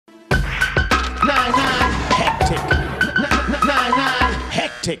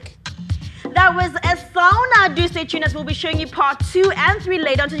Hectic. That was a sauna. Do stay tuned as we'll be showing you part 2 and 3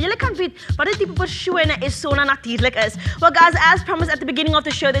 later on. So julle kan weet wat die tipe persoon is sauna natuurlik is. Well guys, as promised at the beginning of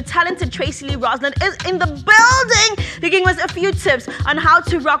the show, the talented Tracy Lee Roslin is in the building, giving us a few tips on how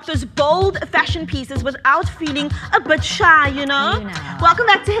to rock those bold fashion pieces without feeling a bit shy, you know? Welcome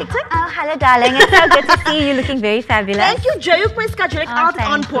back to Hectic. Oh, hello darling. It's so good to see you looking very fabulous. Thank you, Joe. You've been scheduled out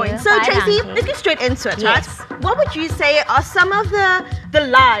on point. So Tracy, let's get straight into it, right? What would you say are some of the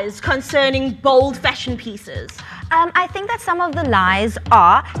lies concerning bold fashion pieces? I think that some of the lies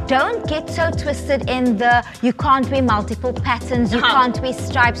are, don't get so twisted in the you can't wear multiple patterns, you can't wear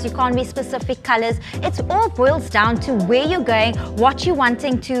stripes, you can't wear specific colors. It all boils down to where you're going, what you're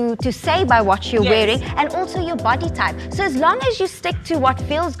wanting to say by what you're wearing, and also your body type. So as long as you stick to what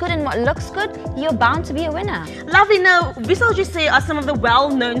feels good and what looks good, you're bound to be a winner. Lovely. Now, this I'll just say are some of the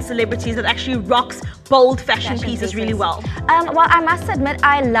well-known celebrities that actually rocks bold fashion pieces really well. Well, I must admit,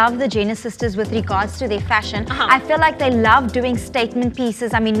 I love the Jenner sisters with regards to their fashion. I feel like they love doing statement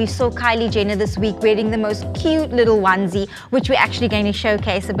pieces. I mean, we saw Kylie Jenner this week wearing the most cute little onesie, which we're actually going to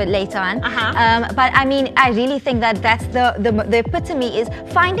showcase a bit later on. But I mean, I really think that that's the epitome is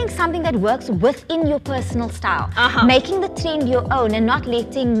finding something that works within your personal style. Making the trend your own and not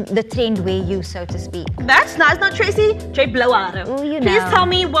letting the trend wear you, so to speak. That's nice. Now, Tracy, J. Blauware. Oh, you know. Please tell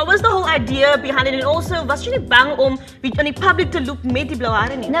me, what was the whole idea behind it? And also, was jy nie bang om in die public te loop met die blauw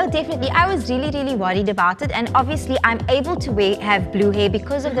hare nie? No, definitely. I was really worried about it, and obviously I'm able to have blue hair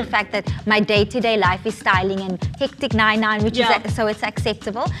because of the fact that my day-to-day life is styling and Hectic 99, which is so it's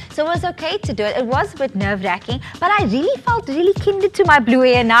acceptable. So it was okay to do it. It was a bit nerve-wracking, but I really felt really kindred to my blue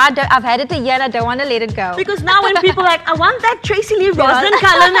hair. Now I've had it a year and I don't want to let it go. Because now when people are like, I want that Tracy Lee Roslin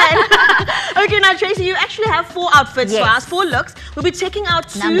color, man. Okay, now Tracy, you actually have 4 outfits for us, 4 looks. We'll be checking out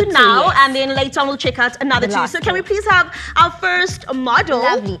 2 now, and then later on we'll check out another 2. So can we please have our first model?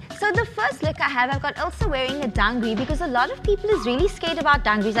 Lovely. So the first look I've got Elsa wearing a dungaree because a lot of people is really scared about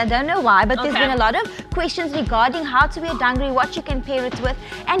dungarees. I don't know why, but there's been a lot of questions regarding how to wear dungaree, what you can pair it with.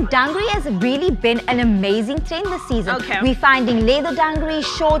 And dungaree has really been an amazing trend this season. We're finding leather dungarees,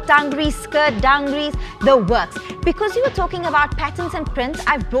 short dungarees, skirt dungarees, the works. Because we were talking about patterns and prints,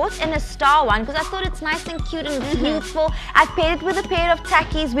 I've brought in a star one because I thought it's nice and cute and it's youthful. I've paired it with a pair of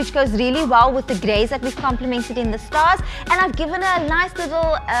tackies, which goes really well with the greys that we've complemented in the stars. And I've given her a nice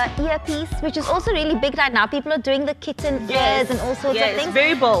little earpiece, which is also really big right now. People are doing the kitten ears and all sorts of things.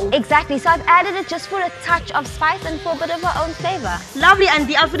 Very bold. Exactly. So I've added it just for a touch of spice and for a bit of her own flavor. Lovely. And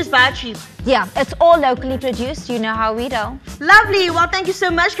the outfit is bad cheap. Yeah, it's all locally produced. You know how we do. Lovely. Well, thank you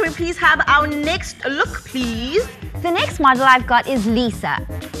so much. Can we please have our next look, please? The next model I've got is Lisa.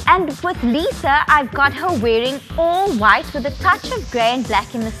 And with Lisa, I've got her wearing all white with a touch of grey and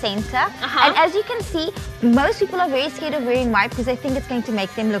black in the center. And as you can see, most people are very scared of wearing white because they think it's going to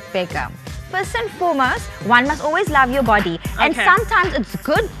make them look bigger. First and foremost, one must always love your body. And sometimes it's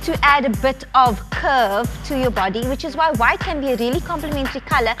good to add a bit of curve to your body, which is why white can be a really complementary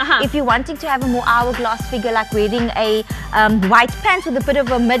color if you're wanting to have a more hourglass figure, like wearing a white pants with a bit of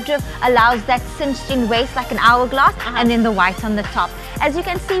a midriff allows that cinched in waist like an hourglass, and then the white on the top. As you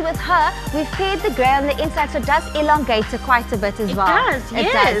can see with her, we've paired the grey on the inside, so it does elongate her quite a bit as well.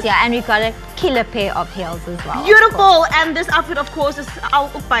 It does, yeah. And we've got a killer pair of heels as well. Beautiful. And this outfit, of course, is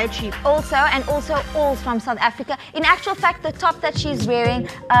out by cheap. Also all from South Africa. In actual fact, the top that she's wearing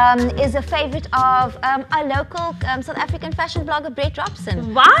is a favorite of a local South African fashion blogger, Brett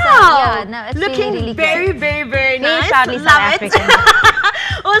Robson. Wow. So, yeah, no, it's looking really very, very nice. Proudly South African.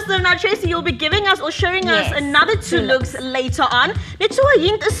 Awesome. Now, Tracy, you'll be giving us or showing us another 2 looks later on. Let's do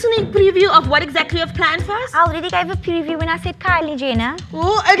a sneak preview of what exactly you've planned for us. I already gave a preview when I said Kylie Jenner.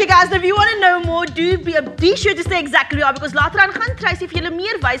 Oh, okay, guys. Now, if you want to know more, do be sure to stay exactly where, because later on gaan Tracy vir julle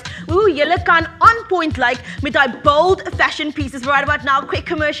meer wys hoe julle kan on point like met daai bold fashion pieces. Right about now, quick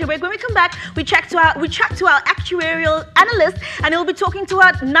commercial break. When we come back, we chat to our actuarial analyst, and he'll be talking to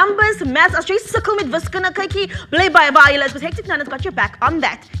our numbers, maths. As jy sukkel met wiskunde, kykie, bly by julle is, but Hectic 9 has got your back on that.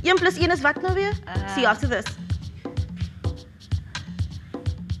 1 + 1 is wat nou weer? See you after this.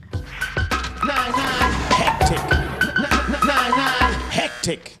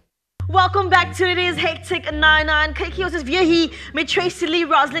 Hectic. Welcome back to It Is Hectic 99. Kykie, ons is weer hier met Tracy Lee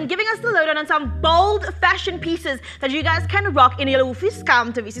Roslin, giving us the lowdown on some bold fashion pieces that you guys can rock in your hoef nie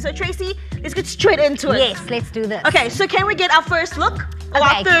skaam te wees nie. So Tracy, let's get straight into it. Yes, let's do this. Okay, so can we get our first look? Or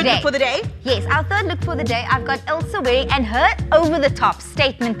our third look for the day? Yes, our third look for the day, I've got Elsa wearing, and her over-the-top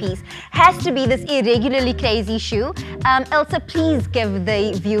statement piece has to be this irregularly crazy shoe. Elsa, please give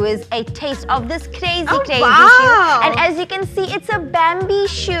the viewers a taste of this crazy shoe. And as you can see, it's a Bambi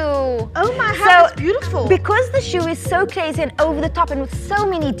shoe. Oh my God, that's beautiful. Because the shoe is so crazy and over the top and with so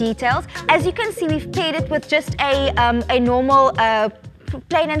many details, as you can see, we've paired it with just a normal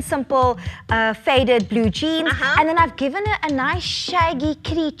plain and simple faded blue jeans, and then I've given her a nice shaggy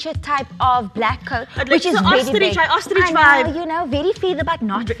creature type of black coat, which is very big. Ostrich I know, vibe. you know, very feather but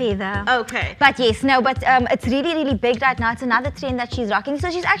not feather. Okay. But yes, no, but it's really big right now. It's another trend that she's rocking.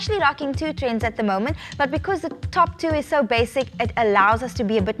 So she's actually rocking 2 trends at the moment, but because the top 2 is so basic, it allows us to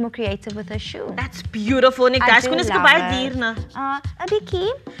be a bit more creative with her shoe. That's beautiful. Nick, I that's do going to love by it. A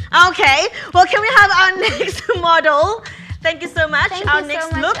bikkie. Okay. Well, can we have our next model? Thank you so much. Thank our you next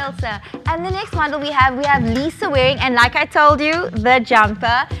so much, look. Ilse. And the next model we have Lisa wearing, and like I told you, the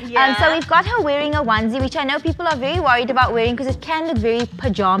jumper. Yeah. So we've got her wearing a onesie, which I know people are very worried about wearing because it can look very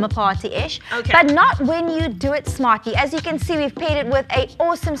pajama party-ish. Okay. But not when you do it smartly. As you can see, we've paired it with an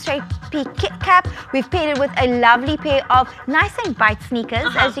awesome straight peak kit cap. We've paired it with a lovely pair of nice and bright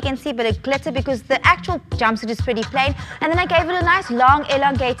sneakers, as you can see, but it glitter because the actual jumpsuit is pretty plain. And then I gave it a nice long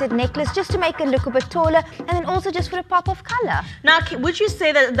elongated necklace just to make it look a bit taller, and then also just for a pop of color. Now, would you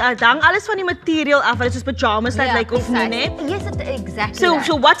say that hang alles van die material af, it's just pajamas that like of nie, precisely. né? Yes, exactly.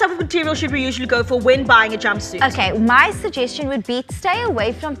 So what type of material should we usually go for when buying a jumpsuit? Okay, my suggestion would be stay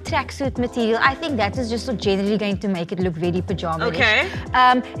away from tracksuit material. I think that is just generally going to make it look very pajama-ish. Okay.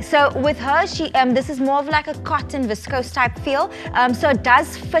 So with her, this is more of like a cotton viscose type feel. So it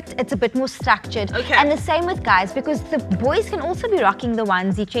does fit. It's a bit more structured. Okay. And the same with guys, because the boys can also be rocking the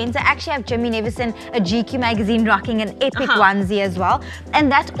onesie trends. I actually have Jimmy Nevison, a GQ magazine, rocking an epic onesie as well,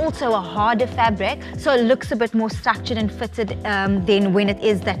 and that's also a harder fabric, so it looks a bit more structured and fitted than when it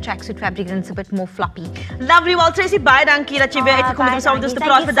is that tracksuit fabric and it's a bit more floppy. Lovely. Well, Tracy, baie dankie dat jy weer uitgekom het om saam met ons te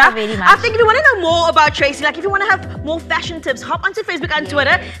praat Thank you vandag. so very much. I think if you want to know more about Tracy, like if you want to have more fashion tips, hop onto Facebook and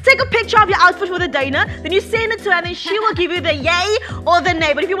Twitter, take a picture of your outfit for the dinner, then you send it to her and then she will give you the yay or the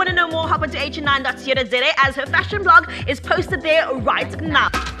nay. But if you want to know more, hop onto hn9.co.za as her fashion blog is posted there right now.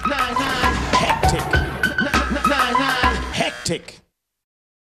 Hectic. Hectic.